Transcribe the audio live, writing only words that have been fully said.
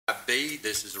5B.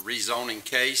 This is a rezoning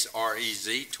case,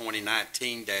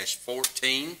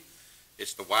 REZ-2019-14.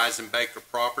 It's the Weisenbaker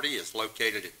property. It's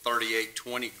located at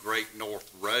 3820 Great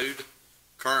North Road.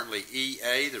 Currently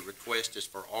EA, the request is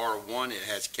for R-1. It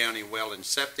has county well and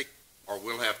septic, or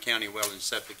will have county well and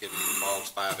septic. It involves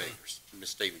 5 acres. Ms.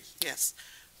 Stevens. Yes.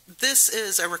 This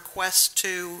is a request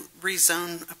to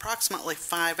rezone approximately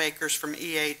 5 acres from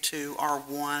EA to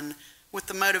R1, with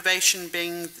the motivation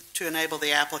being to enable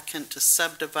the applicant to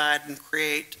subdivide and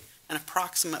create an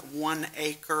approximate 1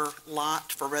 acre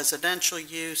lot for residential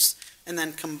use, and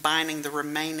then combining the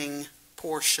remaining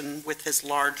portion with his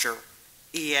larger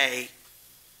EA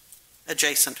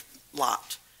adjacent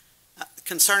lot.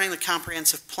 Concerning the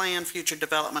comprehensive plan, future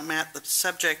development map, the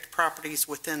subject properties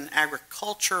within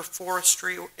agriculture,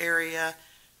 forestry area,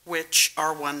 which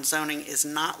R1 zoning is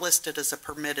not listed as a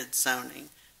permitted zoning.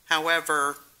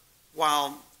 However,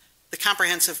 while the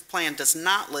comprehensive plan does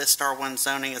not list R1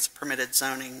 zoning as permitted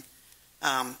zoning,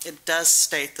 it does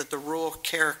state that the rural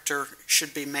character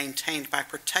should be maintained by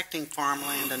protecting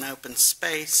farmland and open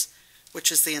space,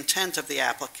 which is the intent of the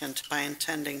applicant by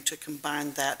intending to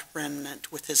combine that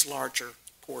remnant with his larger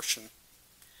portion.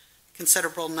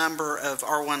 Considerable number of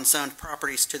R1 zoned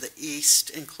properties to the east,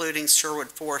 including Sherwood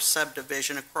Forest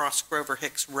subdivision across Grover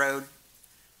Hicks Road,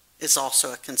 is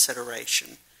also a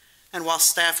consideration. And while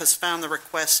staff has found the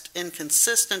request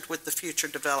inconsistent with the future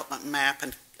development map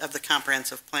and of the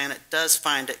comprehensive plan, it does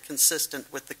find it consistent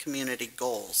with the community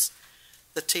goals.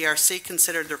 The TRC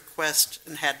considered the request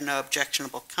and had no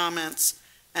objectionable comments,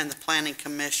 and the Planning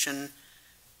Commission,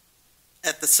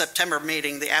 at the September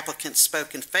meeting, the applicant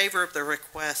spoke in favor of the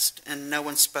request and no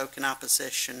one spoke in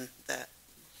opposition. The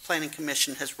Planning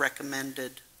Commission has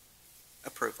recommended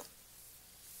approval.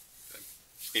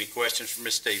 Any questions for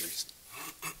Ms. Stevens?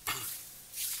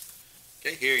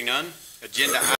 Okay, hearing none. Agenda